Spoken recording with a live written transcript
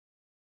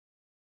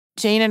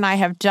Jane and I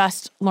have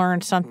just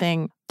learned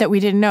something that we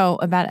didn't know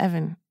about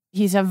Evan.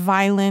 He's a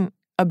violent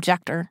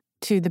objector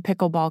to the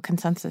pickleball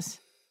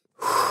consensus.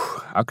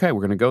 Okay,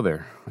 we're going to go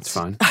there. That's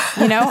fine.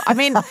 You know, I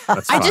mean,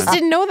 I just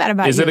didn't know that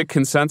about you. Is it a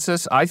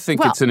consensus? I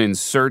think it's an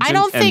insurgent. I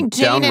don't think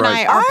Jane and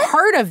I are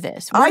part of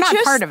this. We're not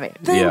part of it.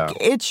 I think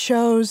it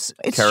shows.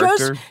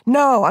 Character?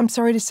 No, I'm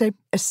sorry to say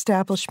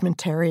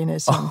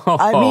establishmentarianism. Oh,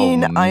 I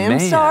mean, I am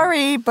man.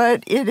 sorry,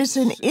 but it is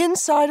an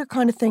insider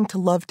kind of thing to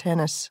love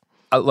tennis.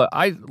 Let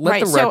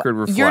the record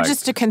reflect. You're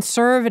just a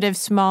conservative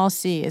small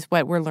c is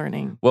what we're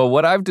learning. Well,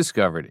 what I've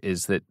discovered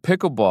is that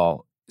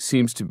pickleball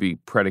seems to be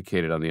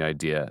predicated on the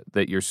idea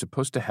that you're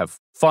supposed to have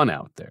fun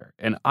out there.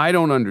 And I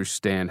don't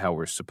understand how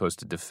we're supposed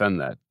to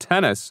defend that.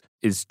 Tennis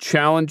is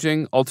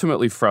challenging,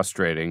 ultimately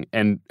frustrating,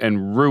 and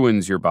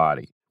ruins your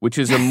body, which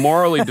is a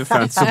morally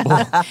defensible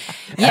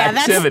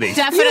activity. That's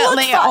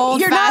definitely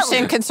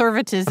old-fashioned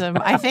conservatism.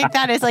 I think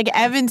that is like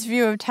Evan's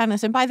view of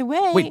tennis. And by the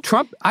way... Wait,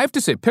 Trump, I have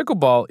to say,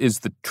 pickleball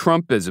is the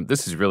Trumpism.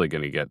 This is really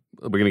going to get...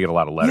 We're going to get a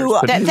lot of letters.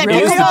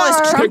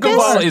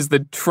 Pickleball is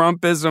the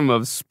Trumpism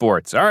of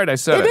sports. All right, I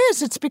said it. It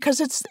is. It's because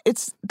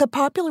it's the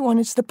popular one.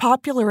 It's the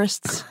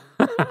popularists.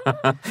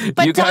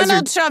 But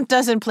Donald Trump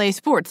doesn't play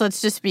sports.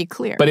 Let's just be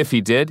clear. But if he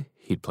did,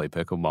 he'd play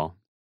pickleball.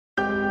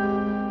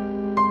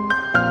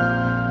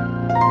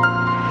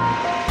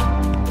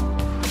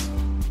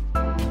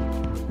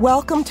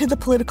 Welcome to The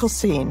Political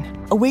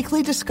Scene, a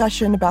weekly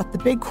discussion about the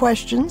big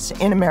questions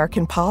in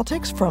American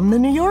politics from The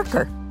New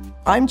Yorker.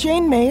 I'm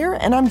Jane Mayer,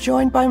 and I'm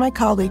joined by my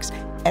colleagues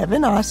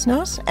Evan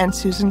Osnos and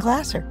Susan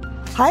Glasser.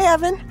 Hi,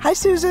 Evan. Hi,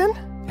 Susan.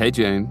 Hey,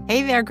 Jane.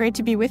 Hey there. Great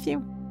to be with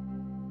you.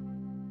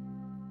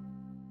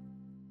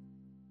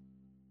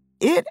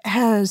 It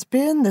has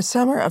been the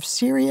summer of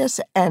serious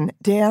and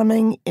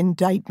damning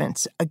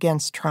indictments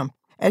against Trump.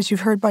 As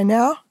you've heard by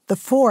now, the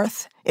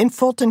fourth in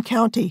Fulton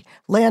County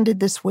landed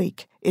this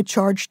week. It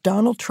charged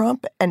Donald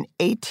Trump and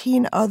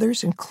 18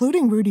 others,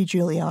 including Rudy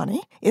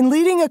Giuliani, in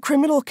leading a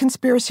criminal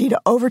conspiracy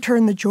to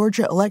overturn the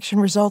Georgia election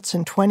results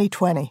in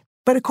 2020.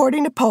 But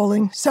according to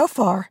polling, so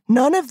far,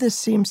 none of this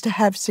seems to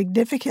have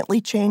significantly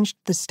changed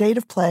the state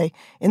of play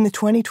in the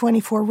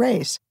 2024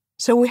 race.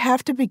 So we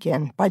have to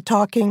begin by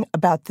talking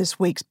about this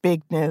week's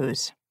big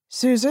news.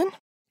 Susan,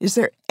 is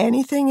there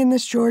anything in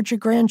this Georgia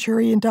grand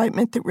jury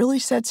indictment that really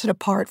sets it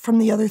apart from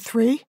the other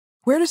three?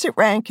 Where does it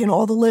rank in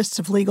all the lists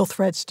of legal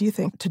threats, do you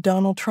think, to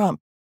Donald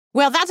Trump?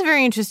 Well, that's a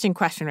very interesting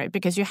question, right?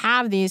 Because you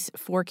have these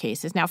four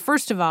cases. Now,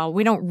 first of all,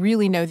 we don't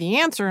really know the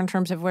answer in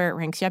terms of where it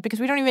ranks yet because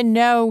we don't even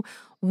know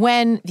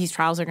when these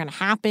trials are going to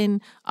happen,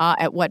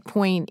 at what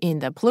point in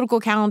the political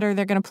calendar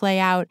they're going to play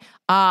out.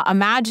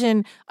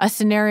 Imagine a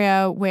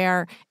scenario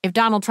where if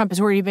Donald Trump has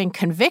already been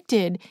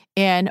convicted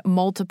in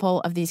multiple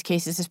of these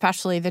cases,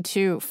 especially the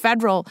two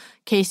federal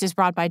cases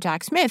brought by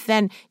Jack Smith,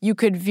 then you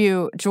could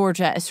view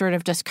Georgia as sort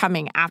of just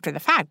coming after the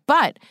fact.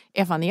 But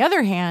if, on the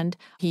other hand,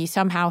 he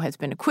somehow has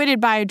been acquitted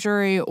by a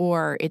jury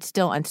or it's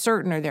still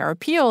uncertain or there are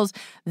appeals,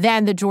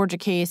 then the Georgia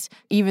case,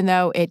 even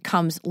though it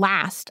comes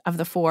last of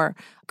the four,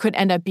 could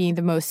end up being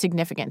the most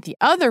significant. The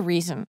other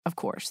reason, of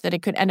course, that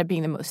it could end up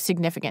being the most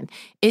significant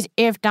is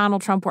if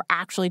Donald Trump were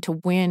actually to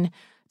win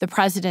the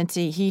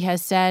presidency. He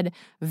has said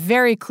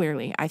very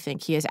clearly, I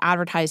think, he has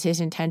advertised his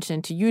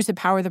intention to use the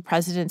power of the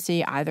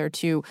presidency either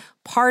to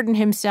pardon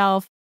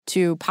himself,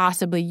 to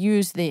possibly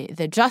use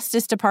the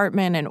Justice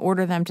Department and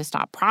order them to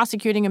stop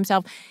prosecuting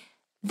himself.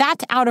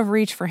 That's out of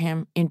reach for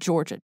him in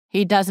Georgia.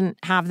 He doesn't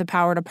have the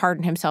power to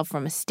pardon himself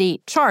from a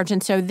state charge.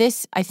 And so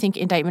this, I think,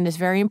 indictment is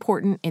very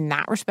important in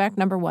that respect,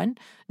 number one.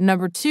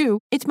 Number two,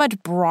 it's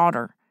much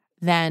broader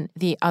than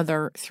the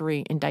other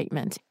three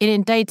indictments. It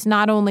indicts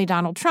not only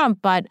Donald Trump,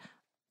 but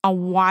a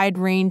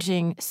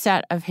wide-ranging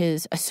set of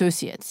his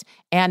associates.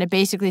 And it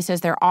basically says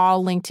they're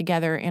all linked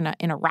together in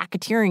a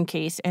racketeering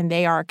case, and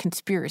they are a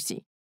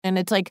conspiracy. And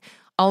it's like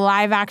a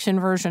live-action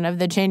version of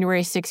the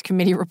January 6th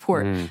committee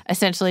report,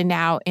 essentially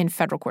now in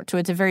federal court. So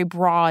it's a very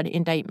broad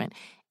indictment.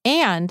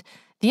 And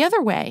the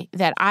other way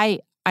that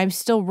I'm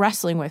still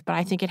wrestling with, but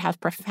I think it has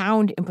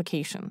profound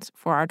implications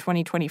for our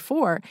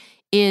 2024,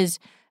 is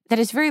that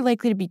it's very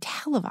likely to be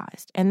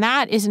televised. And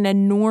that is an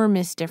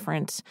enormous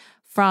difference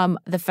from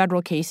the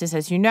federal cases.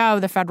 As you know,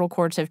 the federal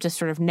courts have just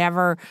sort of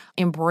never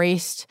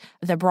embraced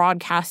the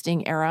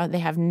broadcasting era. They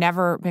have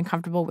never been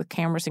comfortable with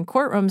cameras in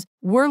courtrooms.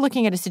 We're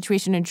looking at a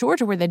situation in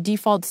Georgia where the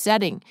default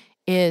setting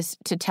is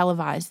to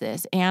televise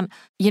this. And,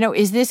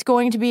 is this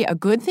going to be a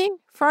good thing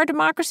for our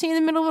democracy in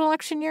the middle of an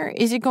election year?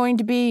 Is it going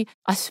to be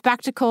a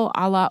spectacle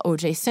a la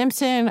O.J.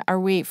 Simpson? Are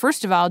we,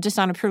 first of all, just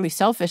on a purely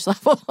selfish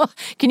level,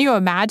 can you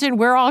imagine?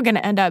 We're all going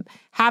to end up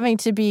having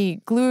to be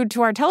glued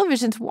to our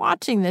televisions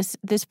watching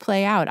this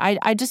play out.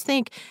 I just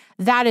think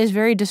that is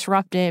very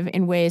disruptive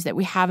in ways that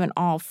we haven't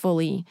all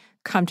fully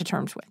come to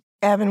terms with.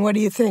 Evan, what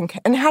do you think?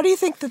 And how do you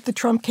think that the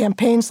Trump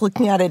campaign's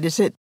looking at it? Is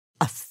it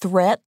a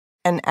threat,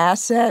 an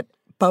asset,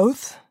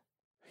 both?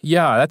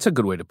 Yeah, that's a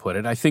good way to put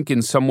it. I think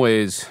in some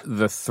ways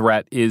the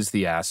threat is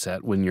the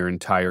asset when your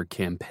entire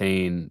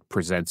campaign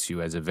presents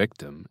you as a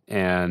victim.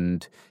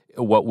 And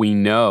what we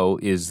know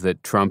is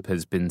that Trump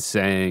has been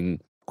saying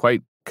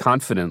quite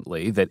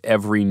confidently that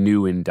every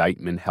new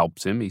indictment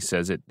helps him. He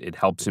says it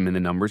helps him in the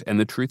numbers. And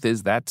the truth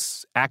is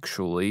that's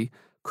actually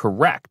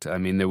correct. I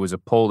mean, there was a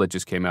poll that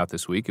just came out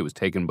this week. It was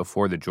taken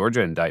before the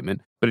Georgia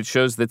indictment, but it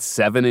shows that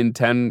 7 in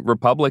 10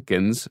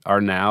 Republicans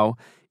are now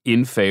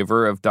in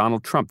favor of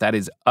Donald Trump. That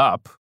is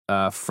up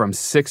from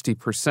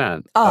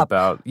 60%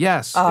 Up.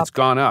 It's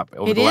gone up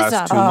over the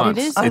last 2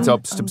 months. It's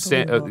up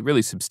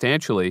really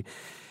substantially.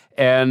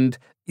 And,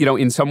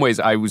 in some ways,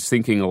 I was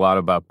thinking a lot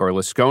about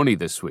Berlusconi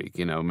this week.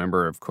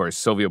 Remember, of course,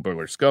 Silvio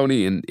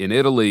Berlusconi in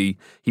Italy.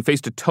 He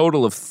faced a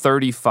total of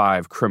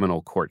 35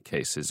 criminal court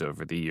cases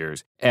over the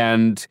years.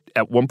 And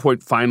at one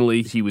point,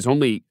 finally, he was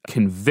only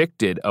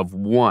convicted of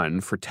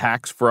 1 for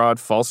tax fraud,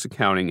 false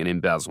accounting, and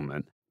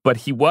embezzlement. But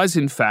he was,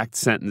 in fact,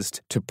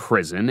 sentenced to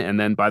prison. And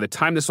then by the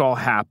time this all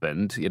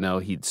happened,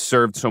 he'd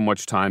served so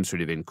much time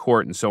sort of in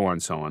court and so on,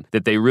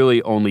 that they really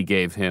only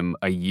gave him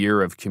a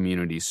year of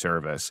community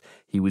service.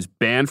 He was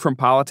banned from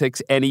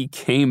politics and he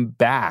came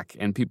back.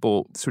 And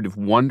people sort of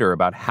wonder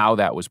about how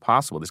that was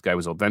possible. This guy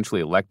was eventually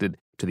elected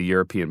to the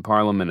European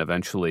Parliament,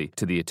 eventually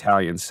to the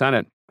Italian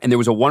Senate. And there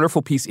was a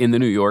wonderful piece in The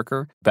New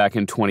Yorker back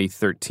in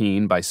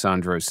 2013 by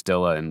Sandro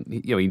Stilla. And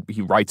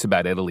he writes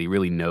about Italy,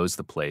 really knows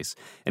the place.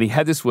 And he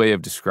had this way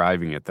of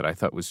describing it that I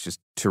thought was just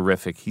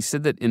terrific. He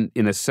said that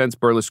in a sense,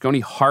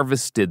 Berlusconi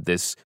harvested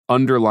this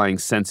underlying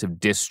sense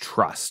of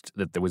distrust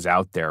that there was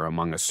out there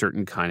among a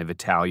certain kind of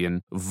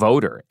Italian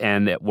voter.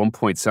 And at one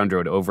point, Sandro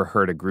had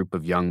overheard a group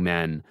of young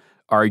men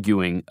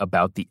arguing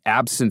about the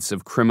absence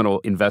of criminal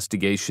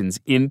investigations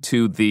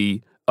into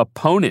Berlusconi's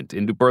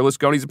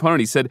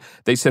opponent.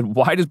 They said,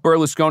 why does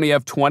Berlusconi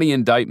have 20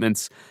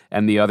 indictments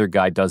and the other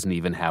guy doesn't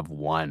even have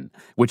 1?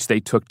 Which they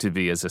took to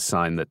be as a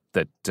sign that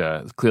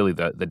clearly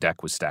the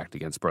deck was stacked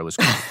against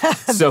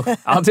Berlusconi. So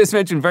I'll just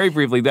mention very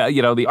briefly that,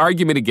 the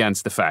argument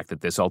against the fact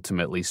that this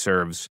ultimately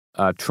serves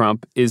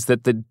Trump is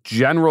that the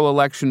general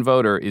election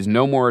voter is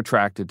no more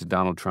attracted to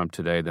Donald Trump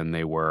today than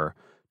they were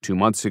 2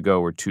 months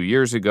ago or 2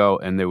 years ago.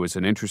 And there was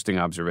an interesting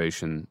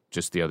observation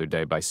just the other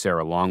day by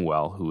Sarah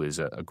Longwell, who is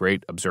a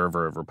great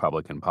observer of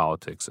Republican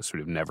politics, a sort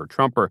of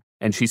never-Trumper.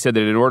 And she said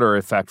that in order,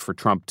 in fact, for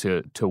Trump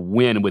to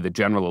win with a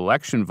general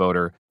election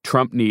voter,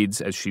 Trump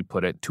needs, as she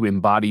put it, to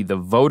embody the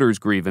voters'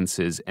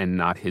 grievances and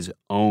not his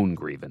own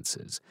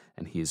grievances.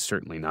 And he is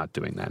certainly not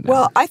doing that now.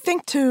 Well, I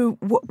think to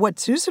what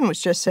Susan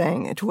was just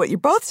saying, and to what you're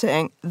both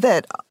saying,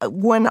 that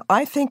when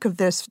I think of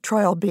this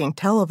trial being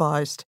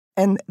televised,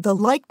 and the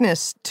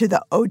likeness to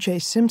the O.J.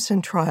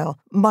 Simpson trial,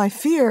 my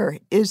fear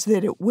is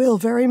that it will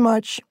very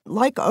much,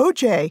 like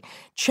O.J.,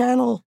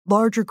 channel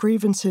larger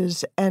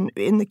grievances. And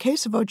in the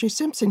case of O.J.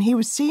 Simpson, he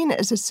was seen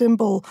as a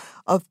symbol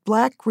of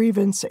Black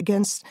grievance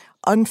against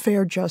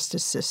unfair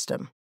justice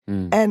system.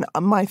 And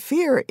my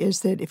fear is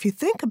that if you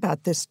think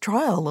about this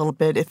trial a little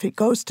bit, if it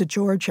goes to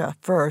Georgia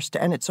first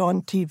and it's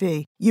on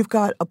TV, you've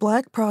got a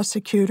Black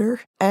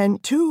prosecutor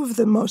and 2 of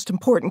the most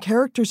important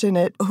characters in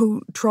it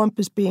who Trump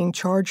is being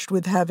charged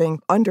with having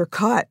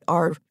undercut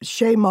are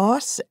Shaye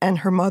Moss and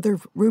her mother,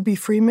 Ruby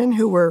Freeman,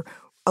 who were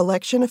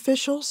election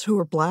officials who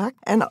are Black.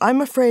 And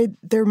I'm afraid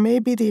there may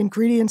be the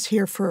ingredients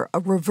here for a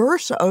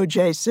reverse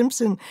O.J.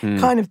 Simpson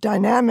kind of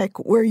dynamic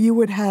where you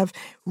would have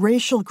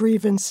racial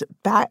grievance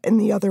back in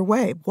the other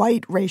way,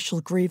 white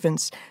racial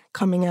grievance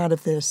coming out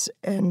of this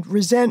and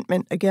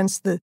resentment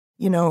against the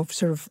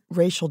sort of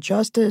racial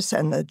justice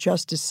and the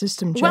justice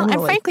system generally. Well,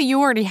 and frankly,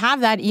 you already have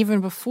that even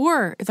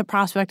before the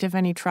prospect of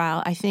any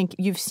trial. I think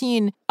you've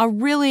seen a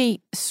really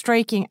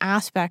striking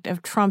aspect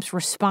of Trump's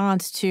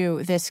response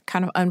to this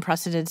kind of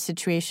unprecedented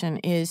situation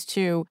is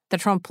to the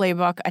Trump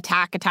playbook,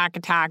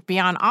 attack,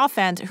 beyond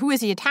offense. Who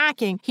is he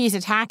attacking? He's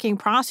attacking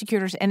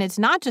prosecutors, and it's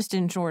not just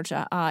in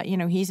Georgia.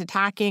 He's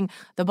attacking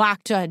the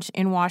Black judge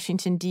in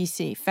Washington,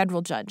 D.C.,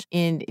 federal judge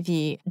in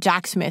the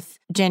Jack Smith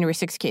January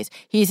 6th case.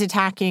 He's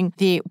attacking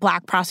the Black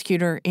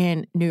prosecutor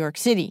in New York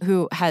City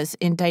who has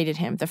indicted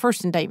him, the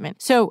first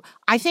indictment. So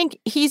I think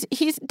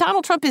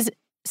Donald Trump is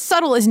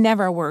subtle is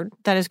never a word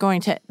that is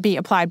going to be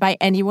applied by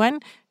anyone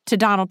to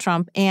Donald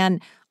Trump.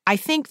 And I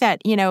think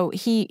that,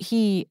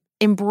 he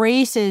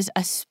embraces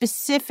a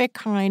specific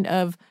kind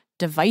of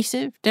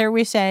divisive, dare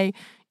we say,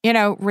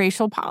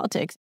 racial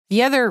politics.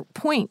 The other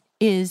point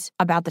is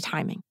about the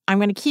timing. I'm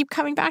going to keep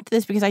coming back to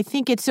this because I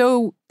think it's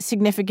so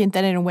significant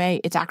that in a way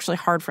it's actually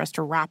hard for us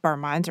to wrap our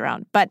minds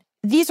around. But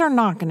these are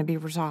not going to be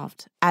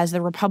resolved as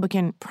the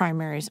Republican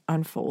primaries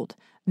unfold.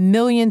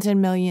 Millions and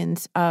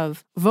millions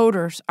of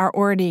voters are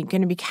already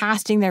going to be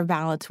casting their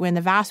ballots when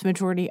the vast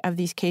majority of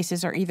these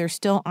cases are either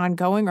still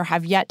ongoing or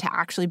have yet to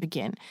actually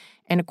begin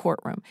in a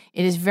courtroom.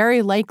 It is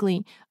very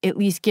likely, at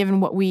least given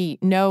what we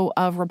know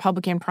of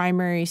Republican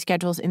primary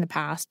schedules in the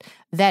past,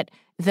 that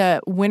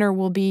the winner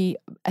will be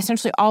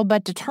essentially all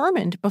but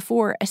determined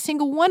before a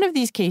single one of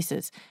these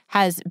cases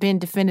has been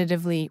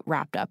definitively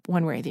wrapped up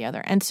one way or the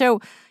other. And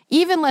so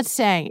even let's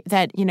say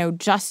that,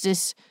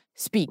 justice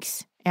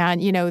speaks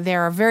and,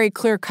 there are very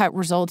clear-cut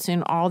results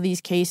in all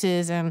these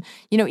cases. And,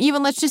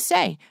 even let's just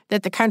say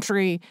that the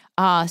country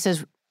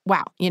says,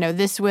 wow,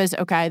 this was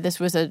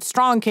a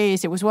strong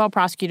case. It was well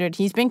prosecuted.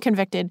 He's been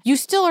convicted. You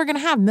still are going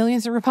to have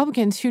millions of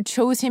Republicans who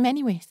chose him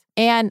anyways.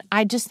 And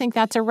I just think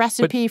that's a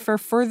recipe for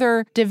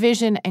further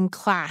division and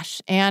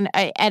clash and,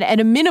 at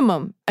a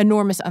minimum,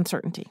 enormous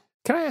uncertainty.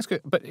 Can I ask you,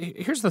 but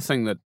here's the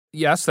thing that,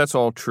 yes, that's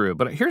all true,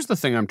 but here's the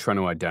thing I'm trying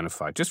to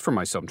identify, just for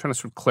myself. I'm trying to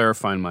sort of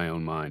clarify in my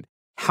own mind.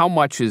 How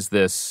much is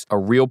this a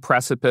real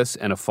precipice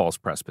and a false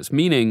precipice?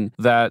 Meaning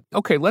that,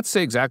 okay, let's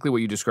say exactly what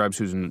you described,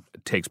 Susan,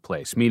 takes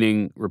place.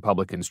 Meaning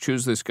Republicans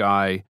choose this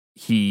guy,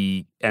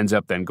 he ends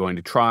up then going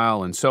to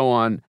trial and so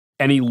on,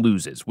 and he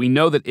loses. We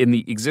know that in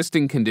the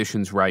existing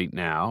conditions right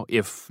now,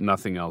 if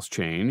nothing else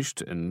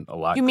changed, and a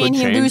lot could change.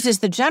 You mean he loses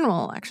the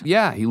general election?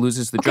 Yeah, he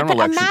loses the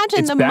general election. Imagine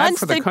it's bad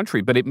for the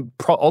country, but it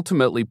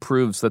ultimately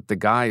proves that the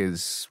guy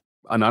is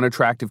an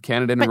unattractive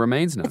candidate and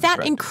remains an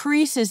unattractive. That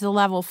increases the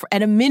level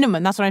at a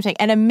minimum. That's what I'm saying.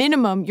 At a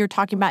minimum, you're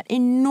talking about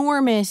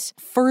enormous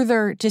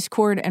further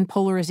discord and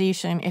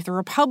polarization. If the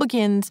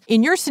Republicans,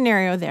 in your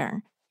scenario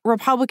there,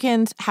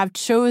 Republicans have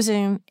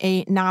chosen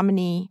a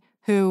nominee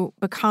who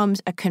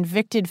becomes a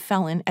convicted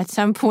felon at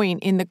some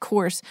point in the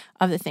course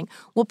of the thing.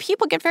 Well,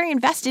 people get very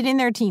invested in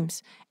their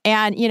teams.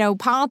 And,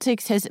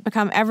 politics has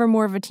become ever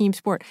more of a team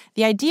sport.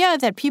 The idea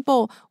that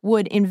people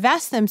would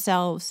invest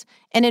themselves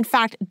and, in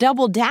fact,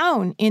 double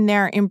down in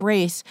their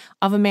embrace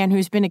of a man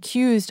who's been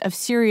accused of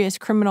serious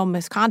criminal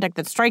misconduct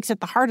that strikes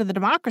at the heart of the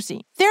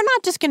democracy, they're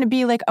not just going to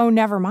be like, oh,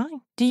 never mind.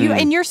 Do you,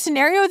 in your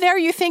scenario there,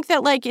 you think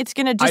that, it's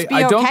going to just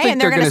be okay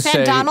and they're going to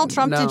send Donald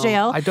Trump to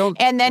jail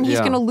and then he's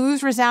going to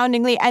lose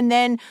resoundingly and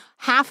then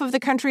half of the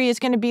country is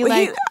going to be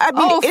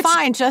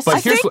fine, just... I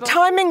think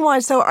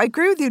timing-wise, though, I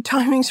agree with you,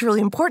 timing's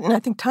really important. I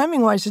think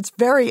timing-wise, it's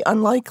very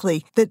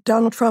unlikely that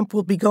Donald Trump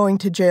will be going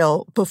to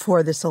jail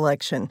before this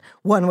election,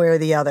 one way or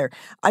the other.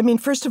 I mean,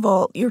 first of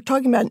all, you're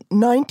talking about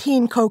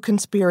 19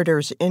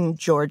 co-conspirators in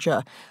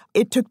Georgia.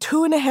 It took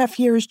 2.5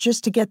 years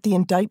just to get the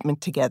indictment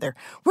together.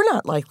 We're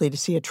not likely to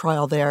see a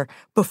trial there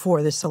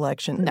before this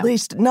election, at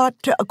least not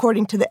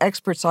according to the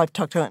experts I've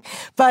talked to.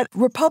 But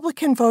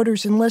Republican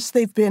voters, unless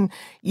they've been,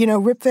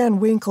 Rip Van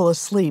Winkle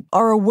asleep,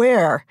 are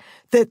aware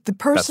that the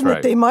person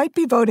that they might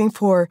be voting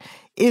for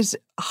is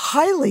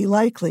highly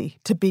likely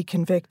to be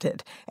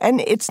convicted.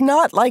 And it's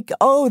not like,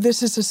 oh,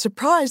 this is a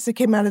surprise that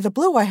came out of the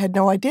blue. I had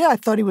no idea. I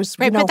thought he was,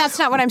 but that's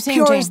not what I'm saying,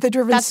 pure Jane. as the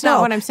driven that's snow.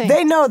 Not what I'm saying.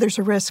 They know there's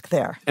a risk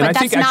there. But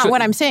that's not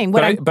what I'm saying.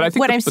 What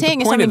I'm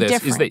saying is something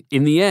different. Is that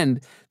in the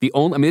end,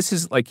 this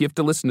is like you have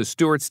to listen to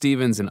Stuart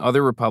Stevens and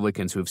other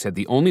Republicans who have said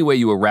the only way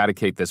you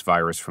eradicate this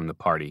virus from the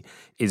party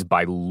is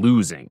by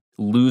losing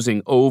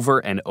over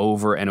and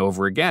over and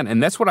over again.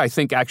 And that's what I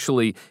think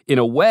actually, in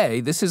a way,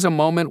 this is a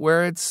moment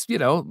where it's,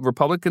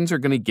 Republicans are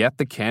going to get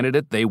the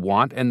candidate they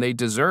want and they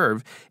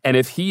deserve. And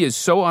if he is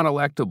so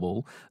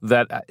unelectable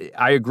that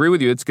I agree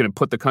with you, it's going to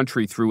put the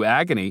country through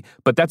agony.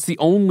 But that's the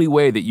only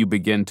way that you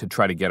begin to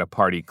try to get a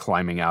party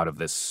climbing out of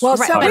this. Well,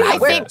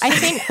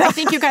 I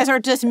think you guys are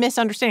just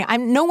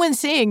misunderstanding. No one's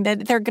saying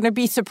that they're going to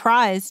be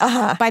surprised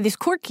by these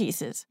court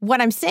cases.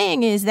 What I'm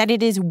saying is that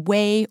it is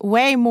way,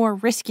 way more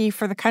risky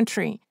for the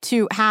country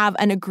to have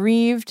an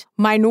aggrieved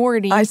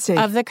minority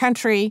of the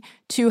country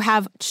to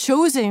have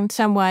chosen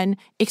someone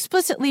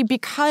explicitly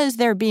because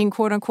they're being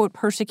quote unquote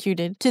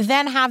persecuted, to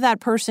then have that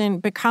person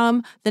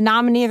become the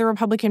nominee of the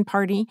Republican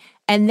Party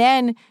and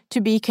then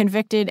to be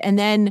convicted and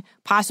then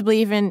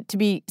possibly even to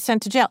be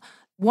sent to jail.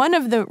 One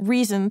of the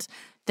reasons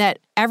that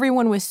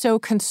everyone was so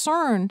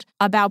concerned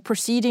about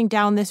proceeding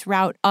down this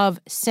route of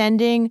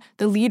sending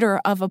the leader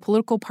of a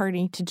political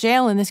party to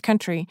jail in this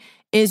country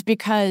is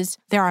because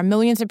there are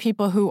millions of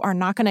people who are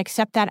not going to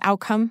accept that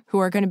outcome, who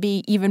are going to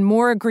be even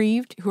more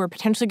aggrieved, who are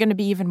potentially going to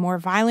be even more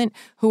violent,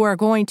 who are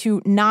going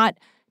to not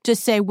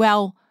just say,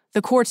 well,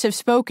 the courts have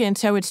spoken,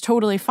 so it's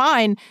totally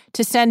fine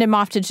to send him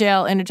off to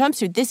jail in a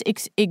jumpsuit. This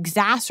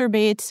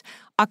exacerbates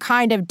a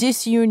kind of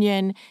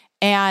disunion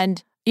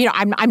and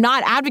I'm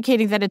not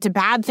advocating that it's a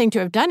bad thing to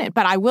have done it,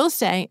 but I will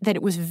say that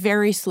it was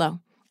very slow.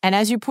 And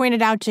as you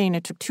pointed out, Jane,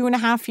 it took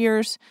 2.5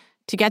 years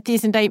to get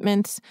these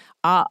indictments.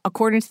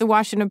 According to the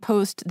Washington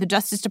Post, the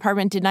Justice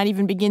Department did not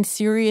even begin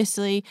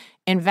seriously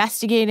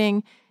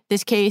investigating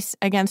this case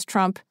against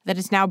Trump that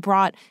is now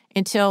brought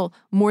until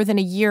more than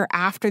a year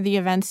after the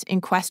events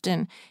in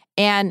question.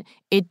 And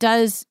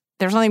there's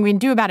nothing we can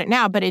do about it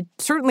now, but it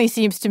certainly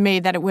seems to me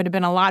that it would have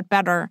been a lot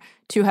better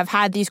to have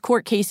had these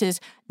court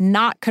cases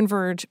not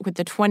converge with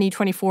the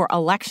 2024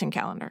 election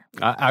calendar.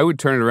 I would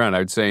turn it around. I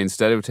would say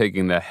instead of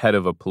taking the head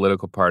of a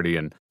political party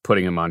and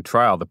putting him on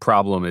trial, the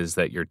problem is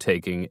that you're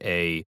taking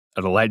an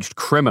alleged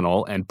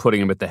criminal and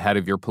putting him at the head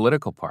of your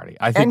political party.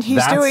 I think and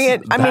he's doing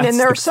it. And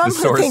there are some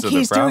who think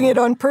he's doing it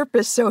on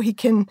purpose so he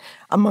can,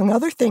 among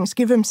other things,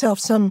 give himself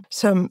some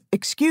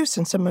excuse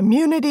and some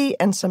immunity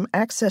and some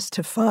access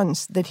to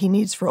funds that he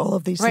needs for all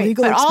of these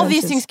legal expenses. But all of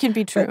these things can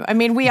be true. I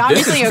mean, we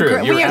obviously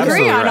agree. We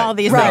agree on all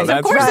these things.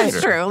 Of course,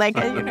 it's true.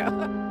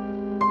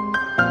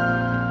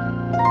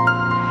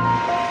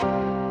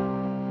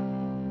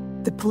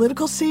 The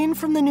political scene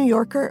from The New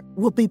Yorker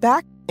will be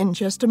back in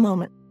just a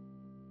moment.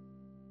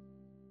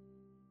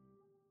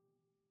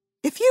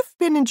 If you've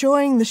been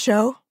enjoying the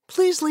show,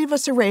 please leave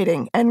us a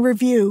rating and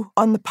review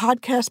on the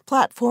podcast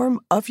platform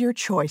of your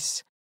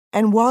choice.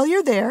 And while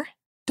you're there,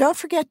 don't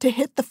forget to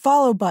hit the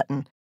follow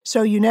button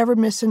so you never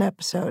miss an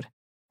episode.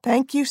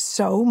 Thank you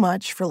so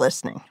much for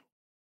listening.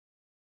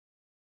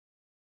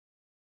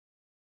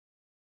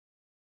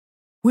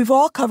 We've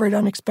all covered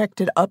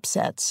unexpected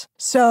upsets,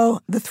 so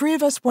the three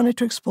of us wanted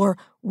to explore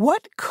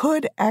what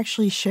could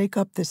actually shake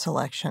up this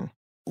election.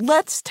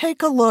 Let's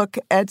take a look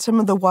at some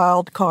of the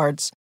wild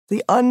cards,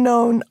 the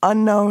unknown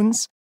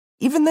unknowns,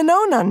 even the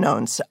known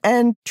unknowns,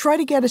 and try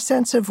to get a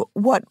sense of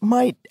what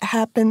might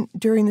happen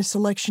during this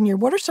election year.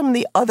 What are some of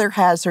the other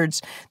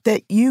hazards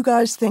that you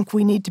guys think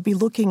we need to be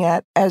looking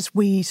at as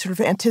we sort of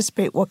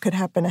anticipate what could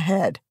happen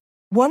ahead?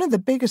 One of the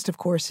biggest, of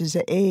course, is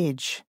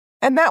age.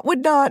 And that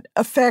would not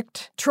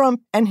affect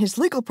Trump and his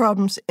legal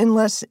problems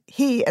unless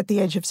he, at the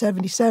age of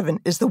 77,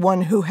 is the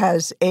one who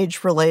has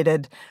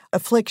age-related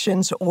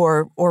afflictions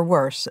or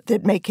worse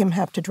that make him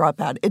have to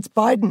drop out. It's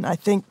Biden, I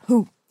think,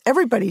 who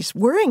everybody's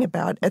worrying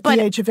about at the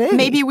age of 80.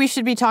 Maybe we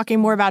should be talking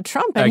more about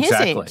Trump and his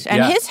age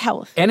and his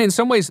health. And in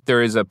some ways,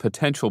 there is a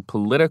potential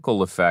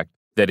political effect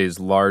that is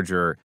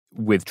larger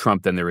with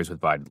Trump than there is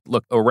with Biden.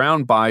 Look,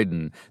 around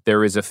Biden,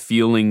 there is a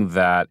feeling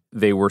that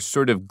they were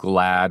sort of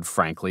glad,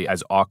 frankly,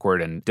 as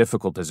awkward and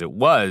difficult as it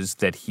was,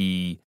 that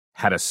he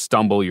had a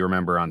stumble, you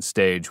remember, on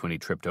stage when he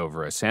tripped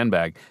over a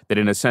sandbag, that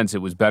in a sense it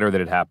was better that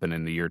it happened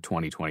in the year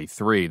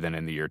 2023 than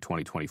in the year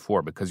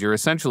 2024, because you're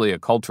essentially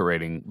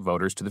acculturating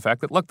voters to the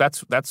fact that, look,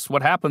 that's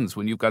what happens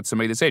when you've got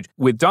somebody this age.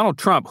 With Donald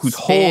Trump, whose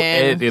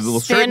certainly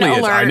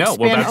is, I know,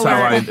 well, that's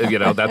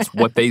how that's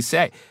what they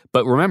say.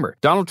 But remember,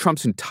 Donald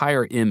Trump's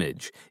entire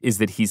image is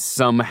that he's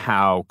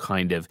somehow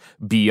kind of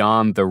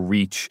beyond the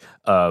reach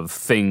of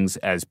things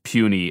as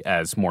puny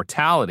as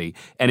mortality.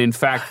 And in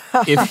fact,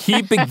 if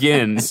he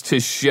begins to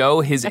show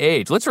his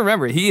age, let's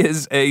remember,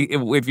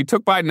 if you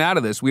took Biden out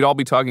of this, we'd all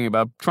be talking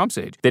about Trump's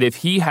age. That if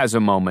he has a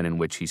moment in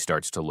which he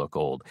starts to look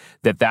old,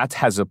 that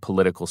has a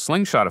political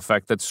slingshot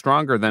effect that's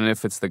stronger than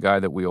if it's the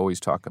guy that we always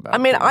talk about. I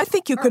mean, I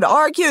think you could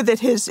argue that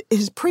his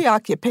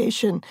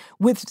preoccupation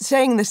with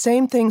saying the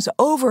same things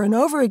over and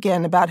over again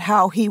about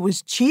how he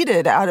was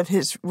cheated out of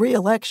his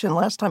re-election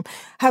last time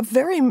have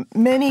very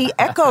many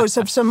echoes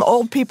of some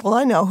old people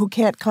I know who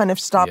can't kind of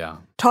stop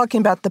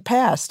talking about the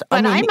past.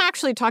 But I'm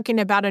actually talking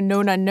about a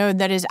known unknown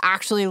that is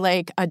actually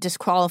like a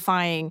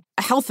disqualifying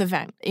health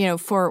event,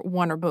 for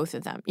one or both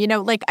of them.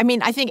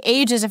 I think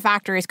age as a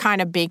factor is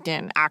kind of baked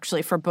in,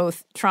 actually, for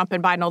both Trump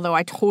and Biden, although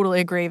I totally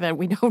agree that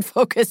we don't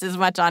focus as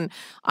much on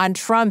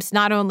Trump's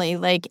not only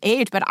like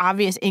age, but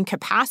obvious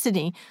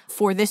incapacity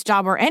for this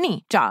job or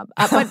any job.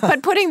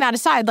 But putting that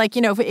aside,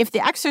 if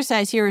the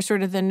exercise here is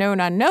sort of the known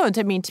unknowns,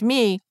 I mean, to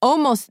me,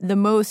 almost the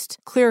most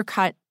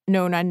clear-cut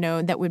known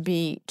unknown that would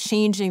be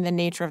changing the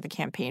nature of the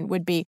campaign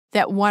would be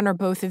that one or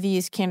both of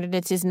these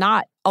candidates is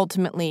not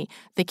ultimately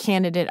the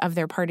candidate of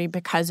their party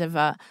because of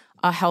a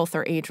health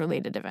or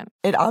age-related event.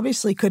 It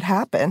obviously could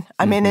happen.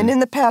 I mean, and in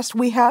the past,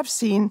 we have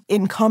seen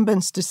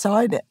incumbents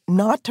decide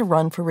not to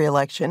run for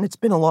re-election. It's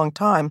been a long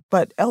time,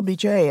 but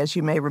LBJ, as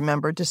you may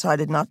remember,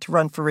 decided not to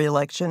run for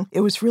re-election. It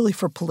was really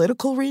for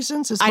political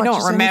reasons. I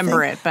don't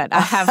remember it, but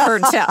I have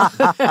heard tell.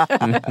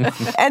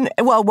 And,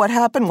 well, what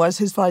happened was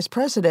his vice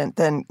president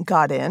then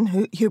got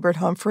in, Hubert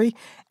Humphrey,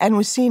 and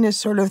was seen as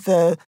sort of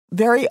the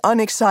very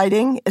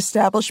unexciting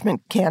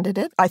establishment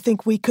candidate. I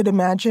think we could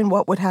imagine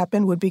what would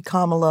happen would be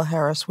Kamala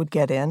Harris would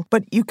get in,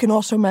 but you can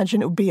also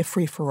imagine it would be a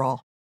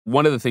free-for-all.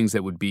 One of the things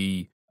that would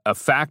be a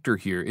factor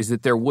here is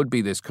that there would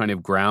be this kind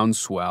of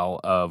groundswell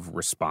of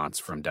response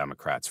from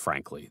Democrats,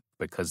 frankly,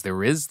 because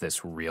there is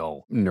this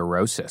real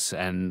neurosis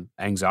and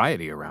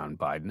anxiety around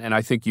Biden. And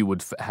I think you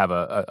would have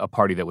a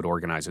party that would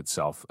organize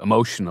itself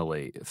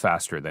emotionally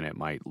faster than it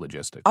might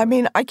logistically. I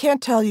mean, I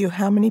can't tell you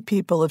how many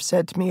people have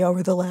said to me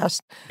over the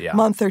last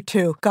month or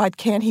two, God,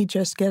 can't he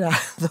just get out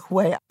of the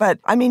way? But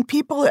I mean,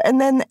 people,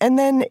 and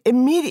then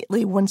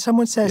immediately when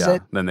someone says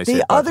it, then they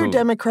the other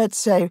Democrats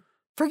say,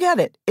 forget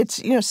it.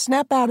 It's,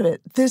 snap out of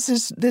it. This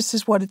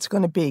is what it's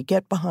going to be.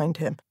 Get behind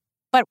him.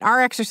 But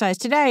our exercise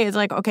today is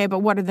like, okay, but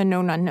what are the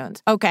known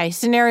unknowns? Okay,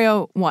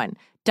 scenario 1,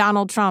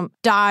 Donald Trump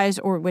dies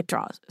or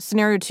withdraws.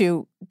 Scenario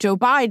 2, Joe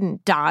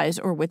Biden dies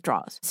or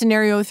withdraws.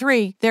 Scenario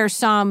 3, there's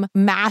some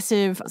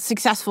massive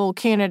successful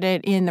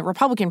candidate in the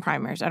Republican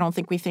primaries. I don't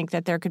think we think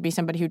that there could be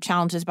somebody who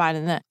challenges Biden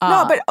in the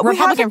No, but Republican we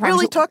haven't primaries.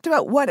 really talked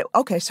about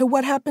so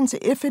what happens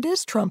if it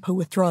is Trump who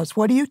withdraws?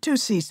 What do you two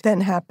see then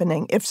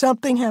happening if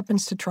something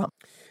happens to Trump?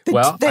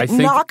 That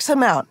knocks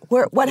him out.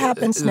 What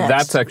happens next?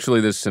 That's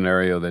actually the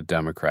scenario that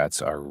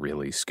Democrats are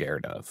really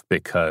scared of,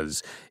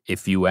 because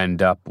if you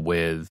end up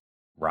with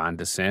Ron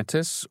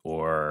DeSantis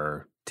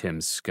or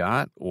Tim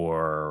Scott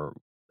or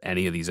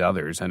any of these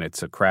others, and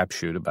it's a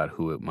crapshoot about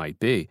who it might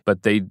be,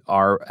 but they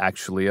are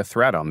actually a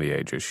threat on the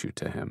age issue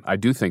to him. I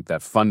do think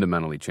that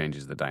fundamentally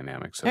changes the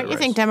dynamics of the race. Don't you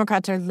think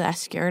Democrats are less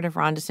scared of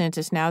Ron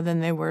DeSantis now than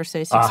they were,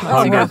 say, 6 months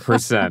ago?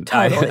 100%.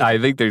 Totally. I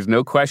think there's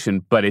no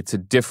question, but it's a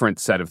different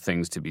set of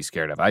things to be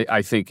scared of.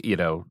 I think,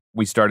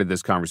 We started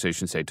this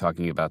conversation, say,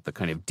 talking about the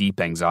kind of deep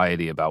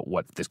anxiety about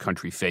what this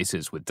country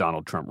faces with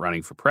Donald Trump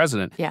running for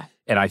president. Yeah.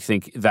 And I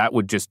think that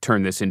would just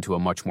turn this into a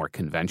much more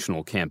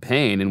conventional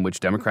campaign in which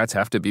Democrats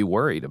have to be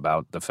worried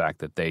about the fact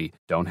that they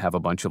don't have a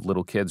bunch of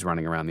little kids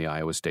running around the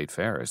Iowa State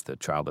Fair as the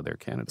child of their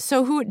candidate.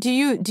 So who do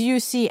you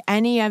see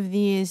any of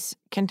these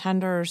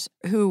contenders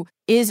who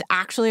is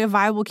actually a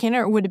viable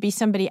candidate, or would it be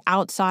somebody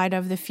outside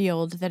of the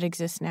field that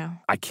exists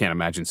now? I can't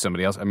imagine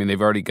somebody else. I mean,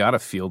 they've already got a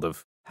field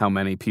of how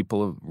many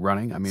people are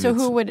running? I mean, so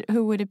who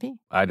would it be?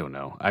 I don't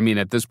know. I mean,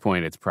 at this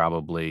point, it's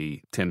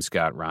probably Tim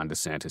Scott, Ron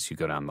DeSantis. You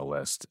go down the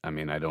list. I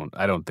mean, I don't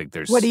think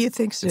there's. What do you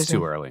think, Susan? It's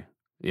too early.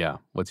 Yeah.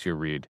 What's your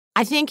read?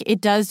 I think it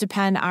does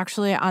depend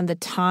actually on the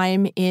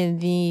time in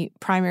the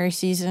primary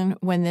season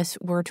when this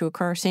were to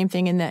occur. Same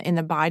thing in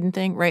the Biden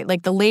thing, right?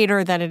 Like the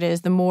later that it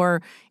is, the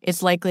more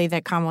it's likely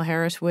that Kamala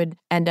Harris would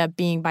end up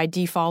being by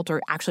default, or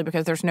actually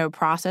because there's no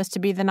process to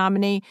be the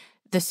nominee.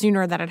 The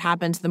sooner that it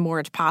happens, the more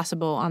it's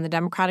possible on the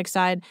Democratic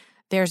side.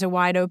 There's a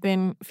wide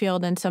open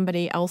field and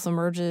somebody else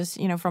emerges,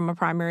 from a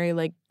primary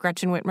like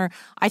Gretchen Whitmer.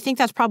 I think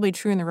that's probably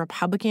true in the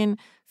Republican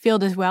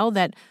field as well,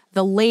 that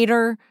the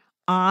later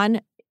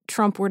on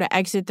Trump were to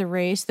exit the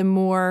race, the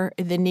more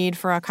the need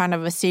for a kind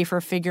of a safer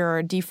figure or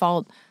a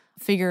default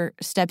figure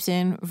steps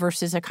in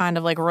versus a kind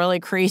of like really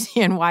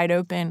crazy and wide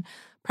open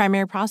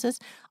primary process.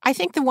 I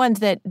think the ones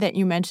that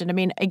you mentioned, I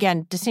mean,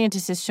 again,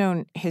 DeSantis has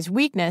shown his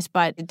weakness,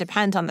 but it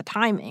depends on the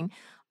timing.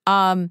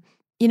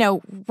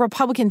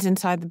 Republicans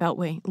inside the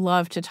Beltway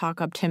love to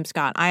talk up Tim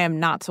Scott. I am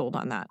not sold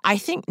on that. I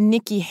think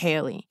Nikki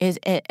Haley is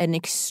an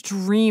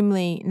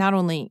extremely not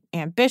only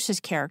ambitious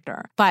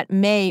character, but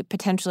may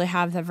potentially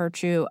have the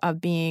virtue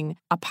of being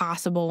a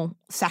possible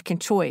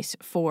second choice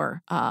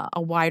for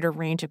a wider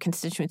range of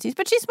constituencies.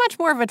 But she's much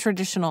more of a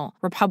traditional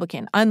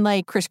Republican.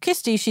 Unlike Chris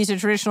Christie, she's a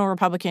traditional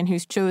Republican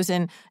who's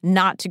chosen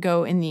not to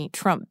go in the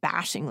Trump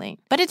bashing lane.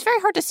 But it's very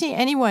hard to see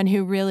anyone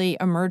who really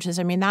emerges.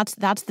 I mean, that's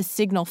the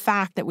signal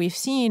fact that we've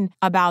seen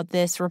about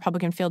this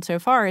Republican field so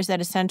far, is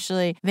that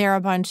essentially they're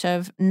a bunch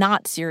of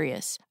not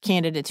serious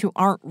candidates who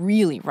aren't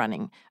really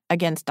running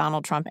against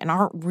Donald Trump and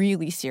aren't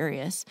really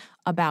serious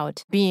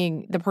about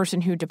being the person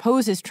who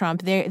deposes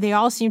Trump. They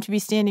all seem to be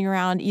standing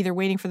around either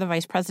waiting for the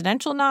vice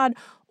presidential nod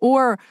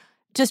or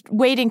just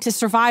waiting to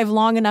survive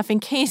long enough in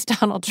case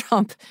Donald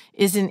Trump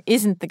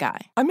isn't the guy.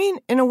 I mean,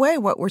 in a way,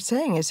 what we're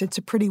saying is it's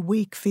a pretty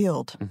weak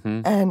field.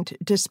 Mm-hmm. And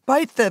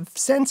despite the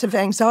sense of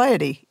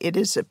anxiety, it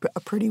is a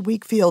pretty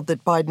weak field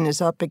that Biden is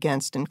up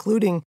against,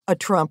 including a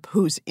Trump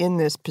who's in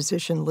this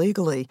position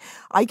legally.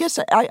 I guess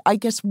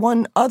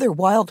one other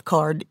wild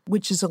card,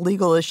 which is a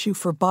legal issue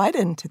for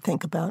Biden to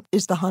think about,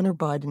 is the Hunter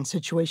Biden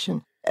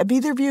situation. Have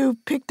either of you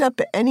picked up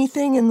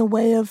anything in the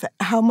way of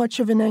how much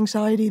of an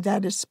anxiety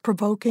that is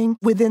provoking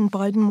within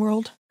Biden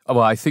world?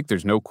 Well, I think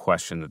there's no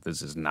question that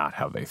this is not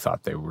how they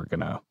thought they were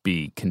going to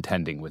be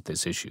contending with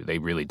this issue. They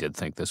really did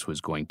think this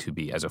was going to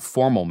be, as a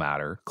formal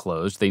matter,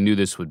 closed. They knew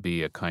this would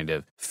be a kind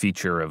of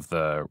feature of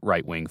the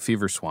right-wing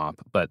fever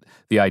swamp, but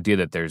the idea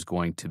that there's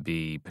going to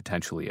be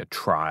potentially a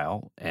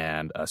trial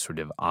and a sort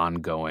of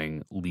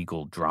ongoing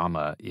legal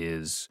drama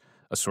is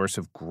a source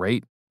of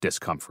great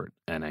discomfort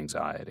and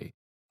anxiety.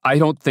 I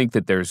don't think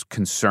that there's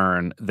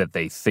concern that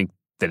they think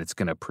that it's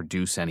going to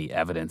produce any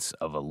evidence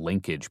of a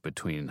linkage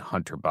between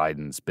Hunter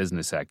Biden's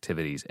business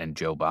activities and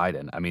Joe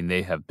Biden. I mean,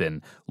 they have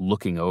been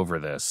looking over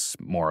this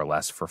more or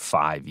less for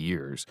 5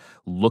 years,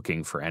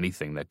 looking for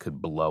anything that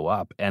could blow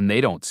up, and they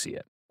don't see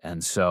it.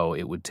 And so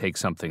it would take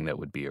something that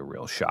would be a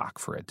real shock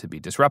for it to be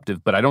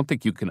disruptive. But I don't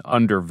think you can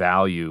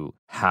undervalue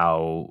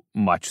how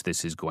much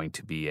this is going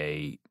to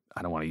be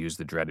I don't want to use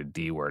the dreaded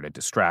D word, a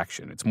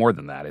distraction. It's more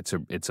than that.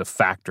 It's a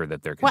factor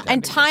that they're contending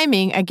and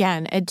timing,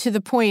 again, to the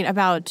point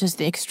about just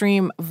the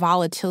extreme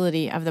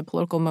volatility of the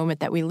political moment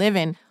that we live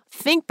in.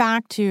 Think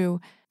back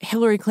to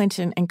Hillary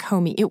Clinton and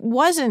Comey. It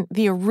wasn't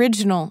the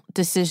original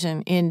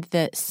decision in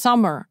the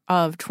summer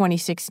of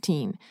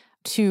 2016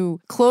 to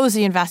close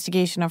the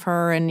investigation of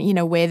her in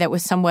a way that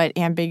was somewhat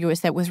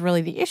ambiguous that was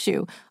really the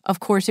issue. Of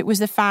course, it was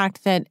the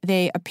fact that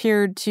they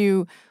appeared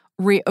to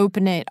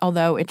reopen it,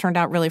 although it turned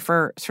out really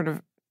for sort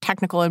of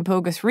technical and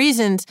bogus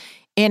reasons,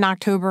 in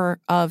October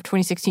of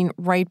 2016,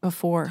 right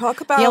before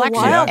the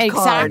election.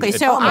 Exactly.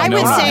 So I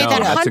would say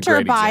that Hunter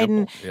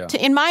Biden,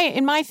 in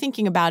my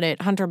thinking about it,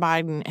 Hunter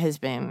Biden has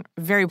been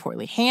very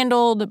poorly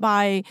handled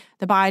by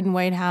the Biden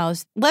White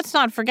House. Let's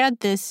not forget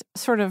this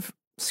sort of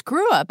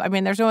screw up. I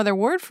mean, there's no other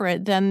word for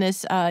it than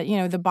this,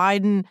 the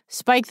Biden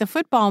spike the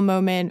football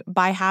moment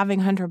by having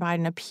Hunter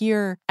Biden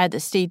appear at the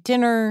state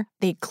dinner.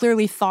 They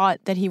clearly thought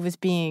that he was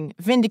being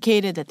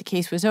vindicated, that the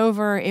case was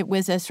over. It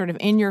was a sort of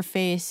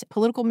in-your-face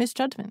political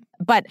misjudgment.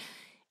 But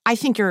I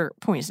think your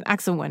point is an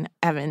excellent one,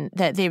 Evan,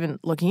 that they've been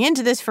looking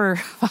into this for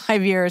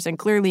 5 years. And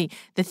clearly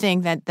the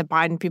thing that the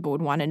Biden people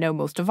would want to know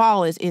most of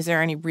all is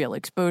there any real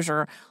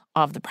exposure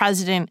of the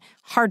president?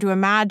 Hard to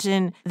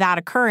imagine that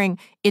occurring.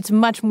 It's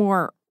much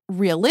more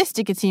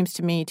realistic, it seems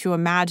to me, to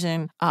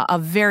imagine a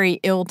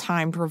very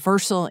ill-timed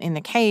reversal in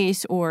the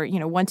case, or,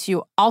 once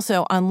you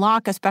also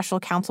unlock a special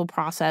counsel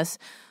process.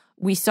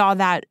 We saw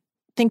that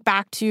think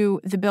back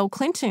to the Bill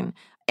Clinton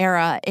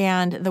era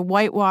and the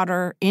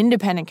Whitewater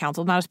Independent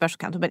Counsel, not a special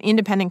counsel, but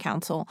independent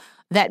counsel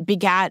that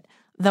begat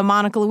the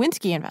Monica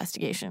Lewinsky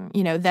investigation,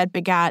 that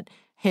begat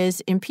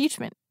his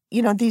impeachment.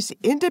 These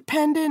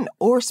independent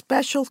or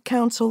special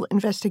counsel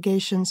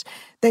investigations,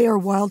 they are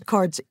wild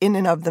cards in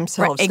and of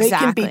themselves. Right,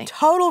 exactly. They can be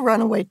total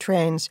runaway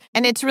trains.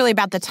 And it's really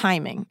about the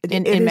timing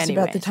in many ways. It is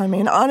about the timing.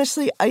 And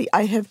honestly,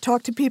 I have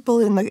talked to people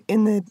in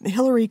the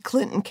Hillary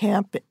Clinton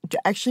camp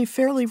actually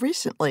fairly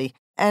recently,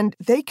 and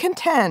they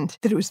contend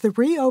that it was the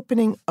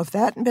reopening of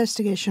that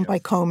investigation by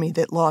Comey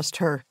that lost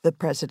her the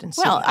presidency.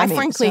 Well, I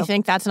frankly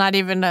think that's not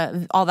even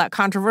all that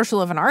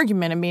controversial of an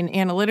argument. I mean,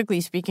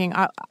 analytically speaking,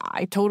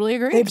 I totally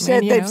agree. They've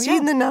said they've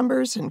seen the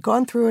numbers and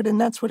gone through it,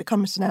 and that's what it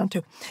comes down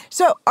to.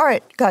 So, all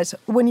right, guys,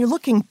 when you're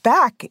looking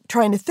back,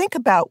 trying to think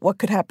about what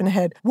could happen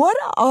ahead, what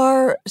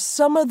are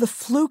some of the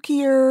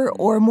flukier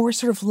or more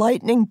sort of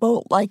lightning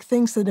bolt-like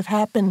things that have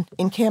happened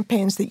in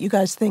campaigns that you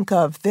guys think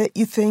of that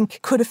you think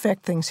could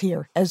affect things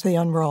here as they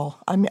unroll?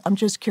 I'm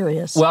just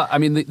curious. Well, I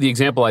mean, the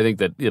example I think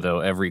that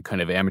every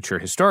kind of amateur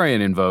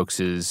historian invokes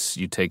is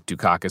you take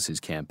Dukakis's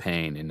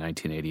campaign in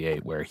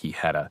 1988, where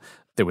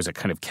there was a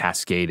kind of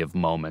cascade of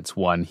moments.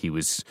 One, he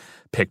was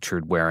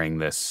pictured wearing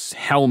this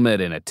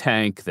helmet in a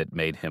tank that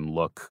made him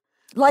look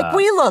like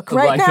we look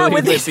right now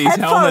with these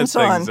headphones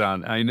helmet things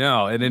on. I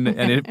know,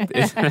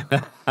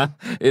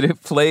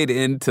 it played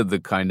into the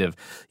kind of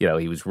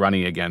he was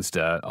running against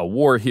a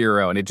war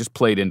hero, and it just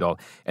played into all.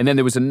 And then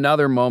there was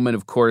another moment.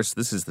 Of course,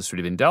 this is the sort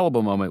of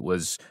indelible moment.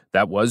 Was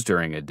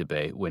during a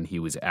debate when he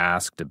was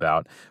asked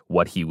about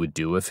what he would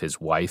do if his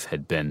wife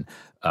had been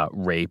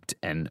raped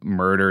and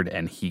murdered,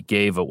 and he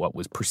gave what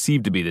was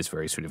perceived to be this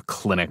very sort of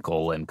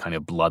clinical and kind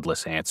of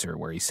bloodless answer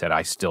where he said,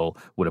 I still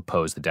would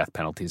oppose the death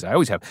penalty as I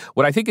always have.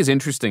 What I think is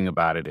interesting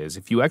about it is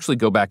if you actually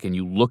go back and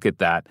you look at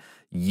that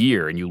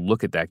year and you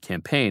look at that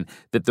campaign,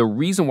 that the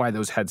reason why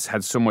those had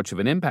so much of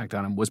an impact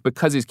on him was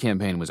because his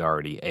campaign was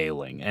already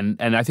ailing.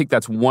 And I think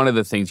that's one of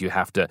the things you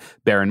have to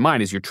bear in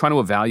mind is you're trying to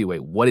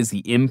evaluate what is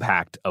the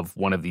impact of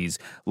one of these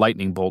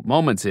lightning bolt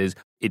moments is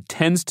it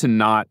tends to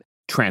not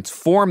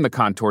transform the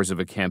contours of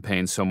a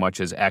campaign so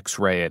much as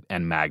X-ray it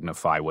and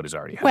magnify what has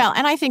already happened. Well,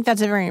 and I think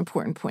that's a very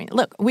important point.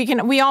 Look,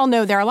 we all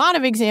know there are a lot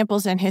of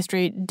examples in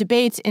history.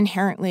 Debates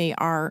inherently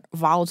are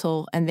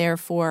volatile and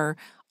therefore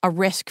a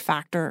risk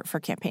factor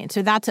for campaigns.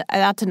 So that's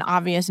an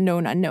obvious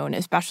known unknown,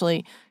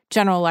 especially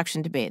general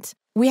election debates.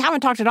 We haven't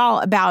talked at all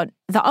about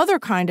the other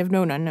kind of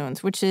known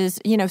unknowns, which is,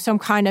 some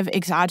kind of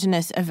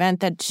exogenous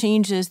event that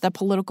changes the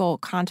political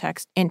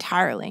context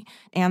entirely.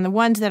 And the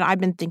ones that I've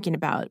been thinking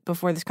about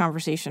before this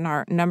conversation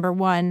are, number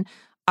one,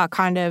 a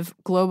kind of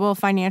global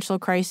financial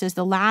crisis.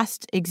 The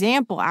last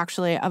example,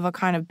 actually, of a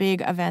kind of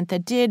big event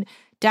that did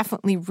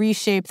definitely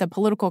reshape the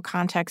political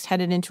context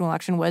headed into an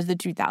election was the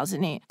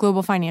 2008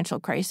 global financial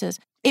crisis.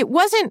 It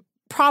wasn't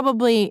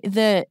probably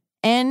the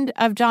end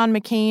of John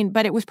McCain,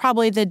 but it was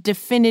probably the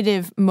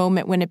definitive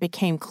moment when it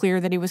became clear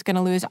that he was going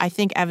to lose. I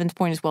think Evan's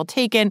point is well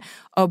taken.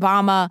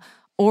 Obama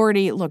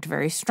already looked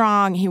very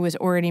strong. He was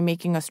already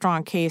making a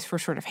strong case for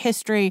sort of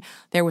history.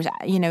 There was,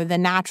 the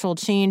natural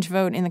change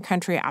vote in the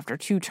country after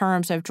 2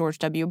 terms of George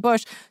W.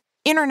 Bush.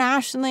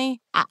 Internationally,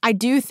 I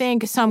do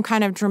think some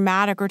kind of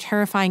dramatic or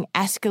terrifying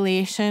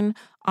escalation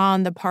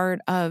on the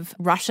part of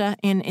Russia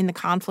in the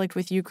conflict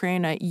with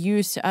Ukraine, a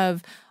use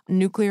of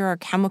nuclear or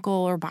chemical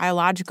or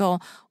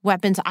biological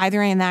weapons,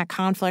 either in that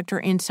conflict or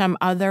in some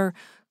other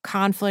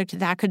conflict,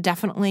 that could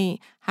definitely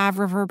have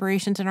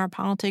reverberations in our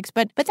politics.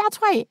 But that's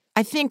why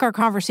I think our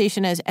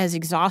conversation is as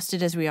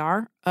exhausted as we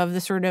are of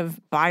the sort of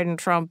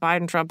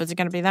Biden-Trump, is it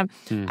going to be them?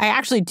 I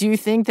actually do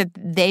think that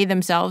they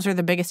themselves are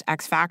the biggest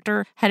X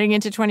factor heading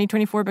into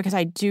 2024 because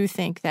I do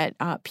think that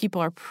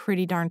people are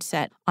pretty darn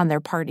set on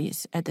their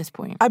parties at this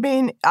point. I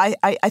mean, I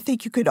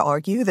think you could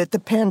argue that the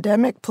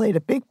pandemic played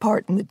a big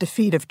part in the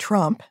defeat of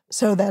Trump.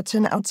 So that's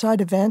an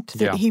outside event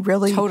that he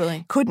really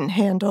couldn't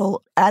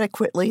handle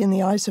adequately in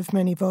the eyes of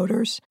many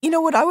voters.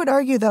 What I would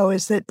argue, though,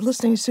 is that,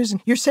 listening to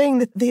Susan, you're saying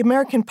that the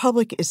American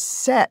public is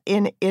set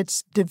in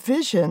its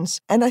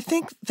divisions. And I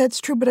think that's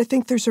true, but I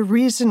think there's a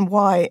reason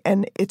why,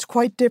 and it's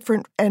quite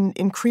different and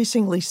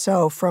increasingly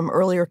so from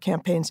earlier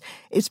campaigns.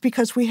 It's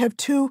because we have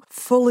 2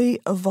 fully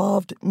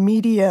evolved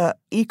media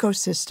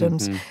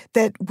ecosystems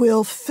that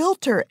will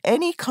filter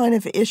any kind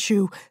of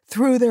issue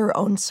through their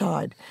own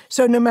side.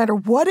 So no matter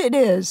what it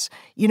is,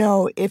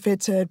 if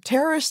it's a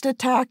terrorist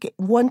attack,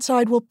 one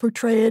side will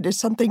portray it as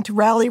something to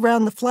rally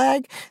around the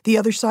flag, the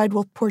other side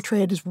will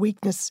portray it as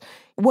weakness.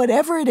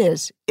 Whatever it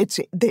is, it's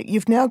that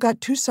you've now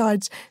got 2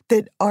 sides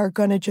that are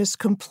going to just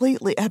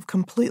completely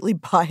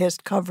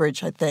biased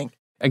coverage, I think.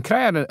 And can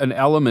I add an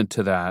element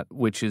to that,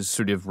 which is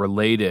sort of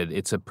related?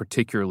 It's a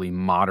particularly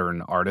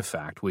modern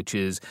artifact, which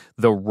is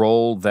the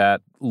role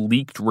that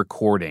leaked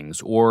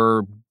recordings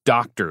or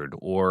doctored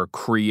or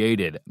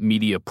created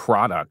media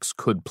products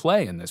could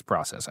play in this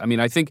process. I mean,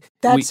 I think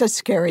that's a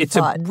scary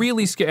thought. It's a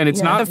really scary, and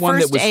it's not the one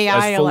that first was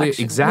AI as fully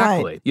election.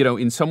 exactly. Right. You know,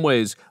 in some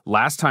ways,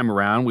 last time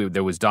around,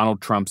 there was Donald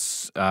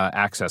Trump's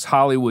Access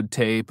Hollywood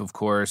tape. Of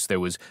course,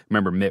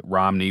 remember Mitt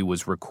Romney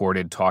was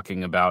recorded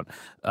talking about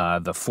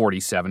the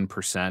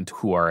 47%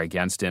 who are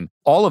against him.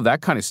 All of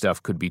that kind of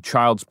stuff could be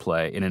child's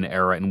play in an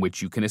era in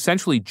which you can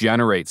essentially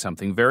generate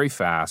something very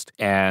fast,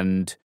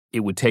 and it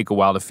would take a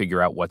while to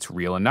figure out what's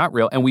real and not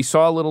real. And we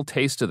saw a little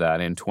taste of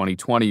that in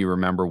 2020. You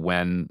remember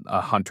when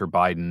Hunter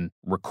Biden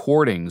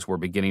recordings were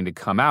beginning to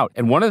come out.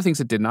 And one of the things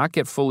that did not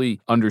get fully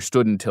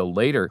understood until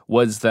later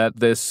was that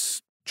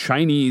this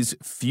Chinese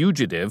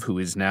fugitive who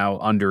is now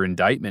under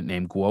indictment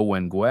named Guo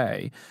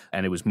Wengui,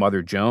 and it was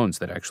Mother Jones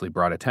that actually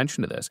brought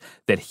attention to this,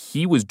 that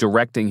he was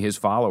directing his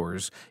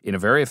followers in a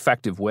very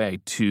effective way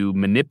to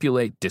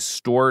manipulate,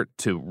 distort,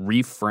 to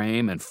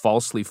reframe and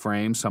falsely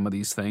frame some of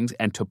these things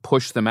and to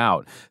push them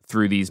out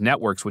through these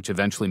networks, which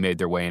eventually made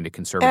their way into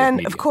conservative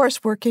media. And, of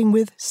course, working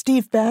with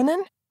Steve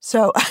Bannon.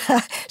 So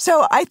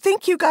I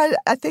think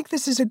I think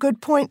this is a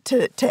good point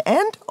to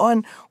end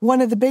on.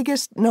 One of the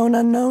biggest known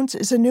unknowns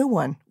is a new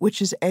one,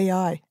 which is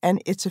AI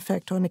and its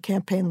effect on a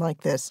campaign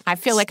like this. I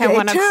feel like Stay I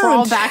want to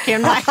crawl back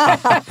in my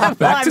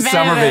back to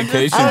summer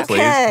vacation,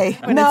 please. Okay.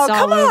 When No, it's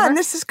all come on. over.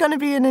 This is going to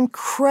be an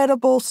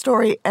incredible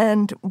story,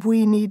 and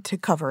we need to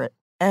cover it.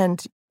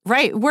 And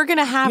Right. We're going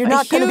to have you're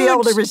not going to be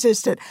able to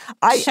resist it.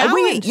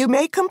 challenge. You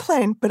may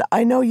complain, but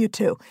I know you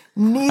too.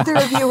 Neither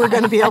of you are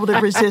going to be able to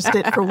resist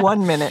it for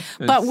 1 minute.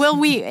 But will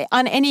we,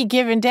 on any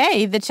given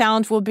day, the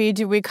challenge will be,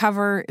 do we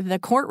cover the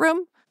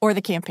courtroom or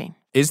the campaign?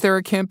 Is there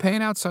a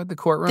campaign outside the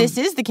courtroom? This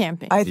is the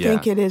campaign. I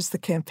think it is the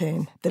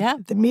campaign.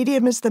 The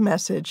medium is the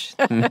message.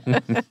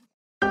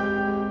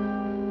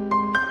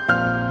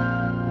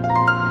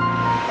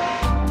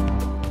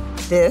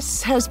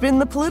 This has been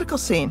The Political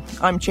Scene.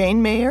 I'm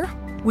Jane Mayer.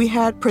 We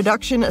had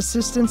production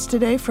assistance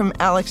today from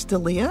Alex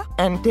D'Elia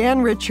and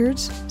Dan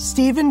Richards.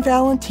 Stephen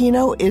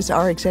Valentino is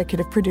our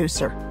executive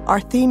producer. Our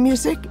theme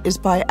music is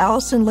by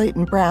Allison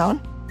Leighton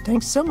Brown.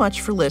 Thanks so much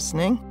for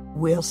listening.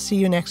 We'll see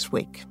you next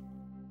week.